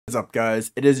What's up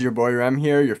guys, it is your boy Rem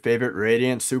here, your favorite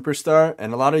Radiant superstar,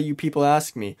 and a lot of you people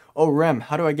ask me, oh Rem,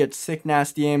 how do I get sick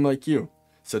nasty aim like you?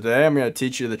 So today I'm going to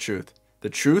teach you the truth. The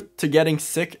truth to getting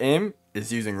sick aim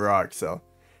is using Raw Accel.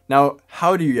 Now,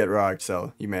 how do you get Raw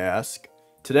Accel, you may ask?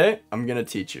 Today, I'm going to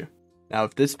teach you. Now,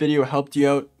 if this video helped you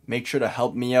out, make sure to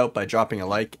help me out by dropping a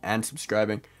like and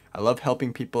subscribing. I love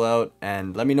helping people out,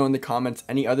 and let me know in the comments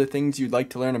any other things you'd like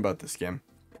to learn about this game.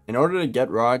 In order to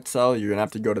get Raw Accel, you're going to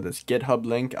have to go to this GitHub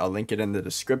link, I'll link it in the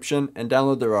description, and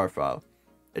download the RAR file.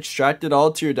 Extract it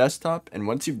all to your desktop, and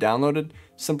once you've downloaded,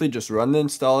 simply just run the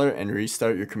installer and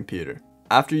restart your computer.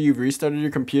 After you've restarted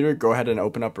your computer, go ahead and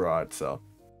open up Raw Accel.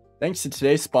 Thanks to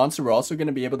today's sponsor, we're also going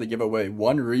to be able to give away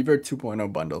one Reaver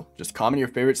 2.0 bundle. Just comment your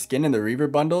favorite skin in the Reaver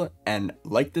bundle, and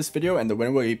like this video, and the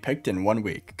winner will be picked in 1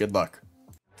 week. Good luck.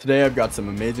 Today I've got some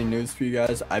amazing news for you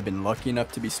guys. I've been lucky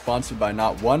enough to be sponsored by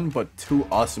not one, but two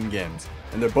awesome games.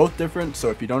 And they're both different,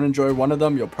 so if you don't enjoy one of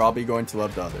them, you're probably going to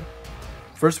love the other.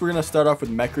 First, we're going to start off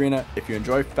with Mech Arena. If you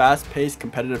enjoy fast-paced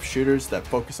competitive shooters that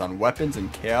focus on weapons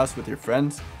and chaos with your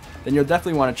friends, then you'll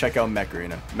definitely want to check out Mech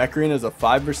Arena. Mech Arena is a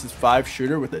 5 vs 5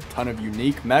 shooter with a ton of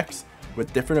unique mechs,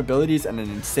 with different abilities and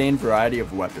an insane variety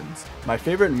of weapons. My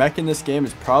favorite mech in this game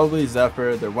is probably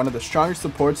Zephyr. They're one of the strongest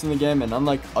supports in the game, and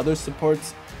unlike other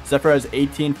supports, Zephyr has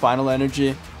 18 final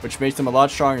energy, which makes him a lot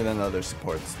stronger than other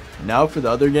supports. Now for the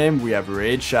other game, we have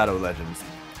Raid Shadow Legends.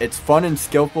 It's fun and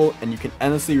skillful, and you can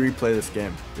endlessly replay this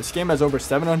game. This game has over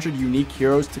 700 unique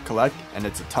heroes to collect, and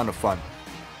it's a ton of fun.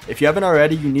 If you haven't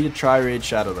already, you need to try Raid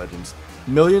Shadow Legends.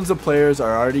 Millions of players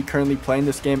are already currently playing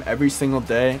this game every single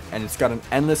day, and it's got an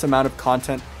endless amount of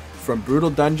content from brutal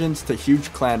dungeons to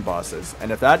huge clan bosses. And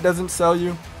if that doesn't sell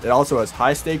you, it also has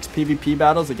high stakes PvP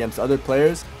battles against other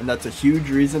players, and that's a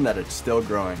huge reason that it's still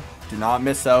growing. Do not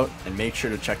miss out, and make sure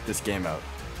to check this game out.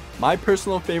 My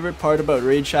personal favorite part about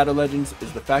Raid Shadow Legends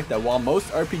is the fact that while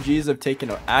most RPGs have taken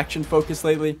an action focus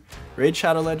lately, Raid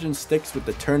Shadow Legends sticks with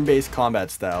the turn-based combat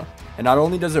style. And not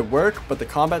only does it work, but the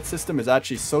combat system is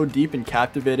actually so deep and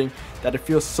captivating that it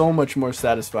feels so much more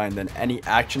satisfying than any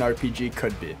action RPG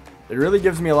could be. It really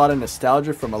gives me a lot of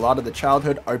nostalgia from a lot of the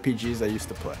childhood RPGs I used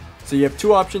to play. So you have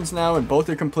two options now, and both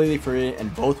are completely free,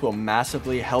 and both will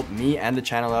massively help me and the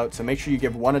channel out, so make sure you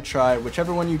give one a try.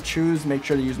 Whichever one you choose, make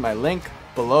sure to use my link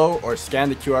below or scan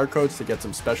the QR codes to get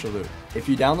some special loot. If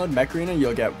you download Mech Arena,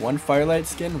 you'll get one Firelight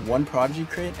skin, one Prodigy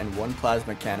crate, and one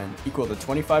Plasma cannon, equal to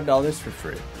 $25 for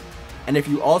free. And if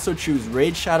you also choose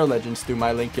Raid Shadow Legends through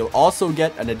my link, you'll also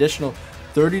get an additional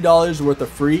 $30 worth of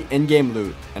free in-game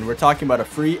loot, and we're talking about a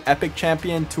free epic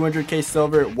champion, 200k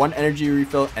silver, 1 energy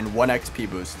refill, and 1 XP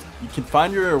boost. You can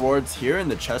find your rewards here in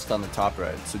the chest on the top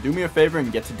right, so do me a favor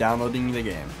and get to downloading the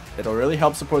game. It'll really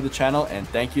help support the channel, and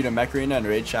thank you to Mech Arena and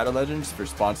Raid Shadow Legends for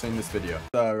sponsoring this video.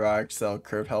 The Raw Accel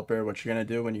curve helper, what you're going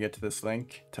to do when you get to this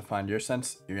link to find your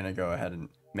sense, you're going to go ahead and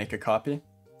make a copy.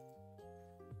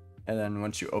 And then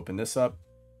once you open this up,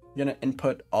 you're going to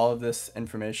input all of this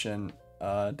information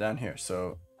down here.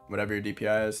 So whatever your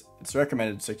DPI is, it's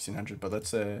recommended 1600, but let's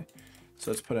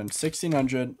put in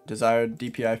 1600 desired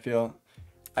DPI feel.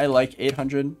 I like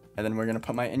 800, and then we're gonna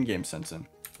put my in-game sense in.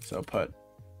 So put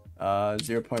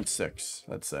 0.6,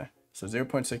 let's say. So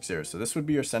 0.60. So this would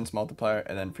be your sense multiplier,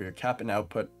 and then for your cap and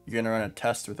output, you're gonna run a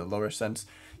test with a lower sense.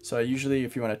 So usually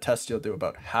if you want to test, you'll do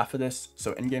about half of this.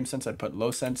 So in-game sense, I put low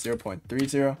sense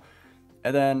 0.30,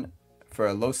 and then for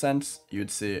a low sense, you'd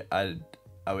see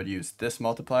I would use this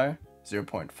multiplier,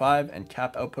 0.5, and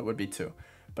cap output would be 2.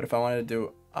 But if I wanted to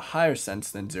do a higher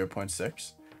sense than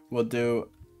 0.6, we'll do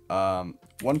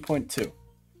 1.2.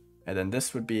 And then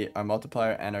this would be our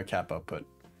multiplier and our cap output.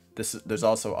 There's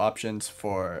also options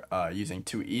for using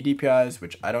 2 eDPIs,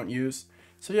 which I don't use.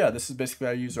 So yeah, this is basically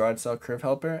how I use Raw Accel Curve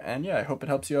Helper, and yeah, I hope it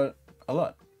helps you out a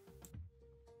lot.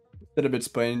 Instead of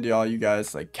explaining to all you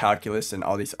guys like calculus and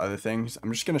all these other things,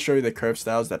 I'm just going to show you the curve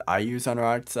styles that I use on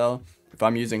Raw Accel. If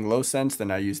I'm using low sense,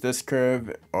 then I use this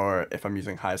curve, or if I'm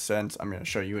using high sense, I'm going to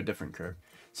show you a different curve.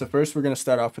 So first we're going to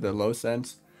start off with a low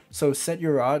sense. So set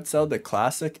your Raw Accel to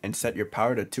classic and set your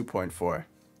power to 2.4.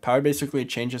 Power basically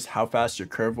changes how fast your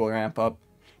curve will ramp up,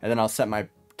 and then I'll set my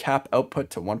cap output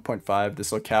to 1.5.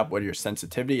 This will cap what your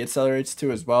sensitivity accelerates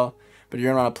to as well, but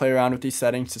you're going to want to play around with these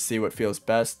settings to see what feels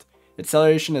best.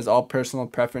 Acceleration is all personal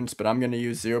preference, but I'm going to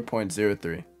use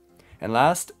 0.03. And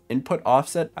last, input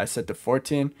offset I set to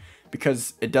 14,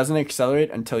 because it doesn't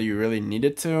accelerate until you really need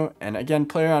it to. And again,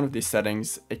 play around with these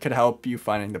settings. It could help you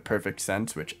finding the perfect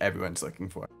sense, which everyone's looking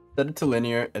for. Set it to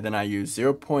linear, and then I use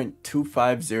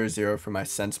 0.2500 for my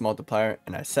sense multiplier,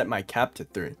 and I set my cap to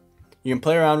 3. You can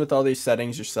play around with all these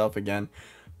settings yourself again,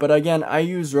 But again, I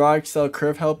use Raw Accel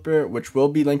Curve Helper, which will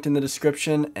be linked in the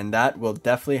description, and that will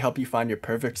definitely help you find your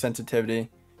perfect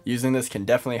sensitivity. Using this can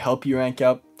definitely help you rank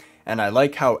up, and I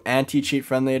like how anti-cheat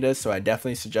friendly it is, so I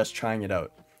definitely suggest trying it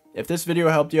out. If this video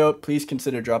helped you out, please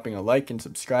consider dropping a like and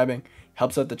subscribing. It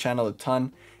helps out the channel a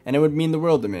ton, and it would mean the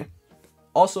world to me.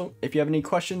 Also, if you have any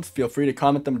questions, feel free to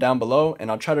comment them down below,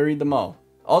 and I'll try to read them all.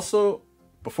 Also,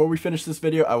 before we finish this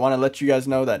video, I want to let you guys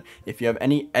know that if you have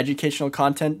any educational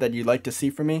content that you'd like to see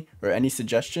from me, or any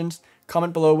suggestions,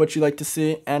 comment below what you'd like to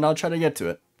see, and I'll try to get to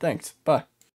it. Thanks. Bye.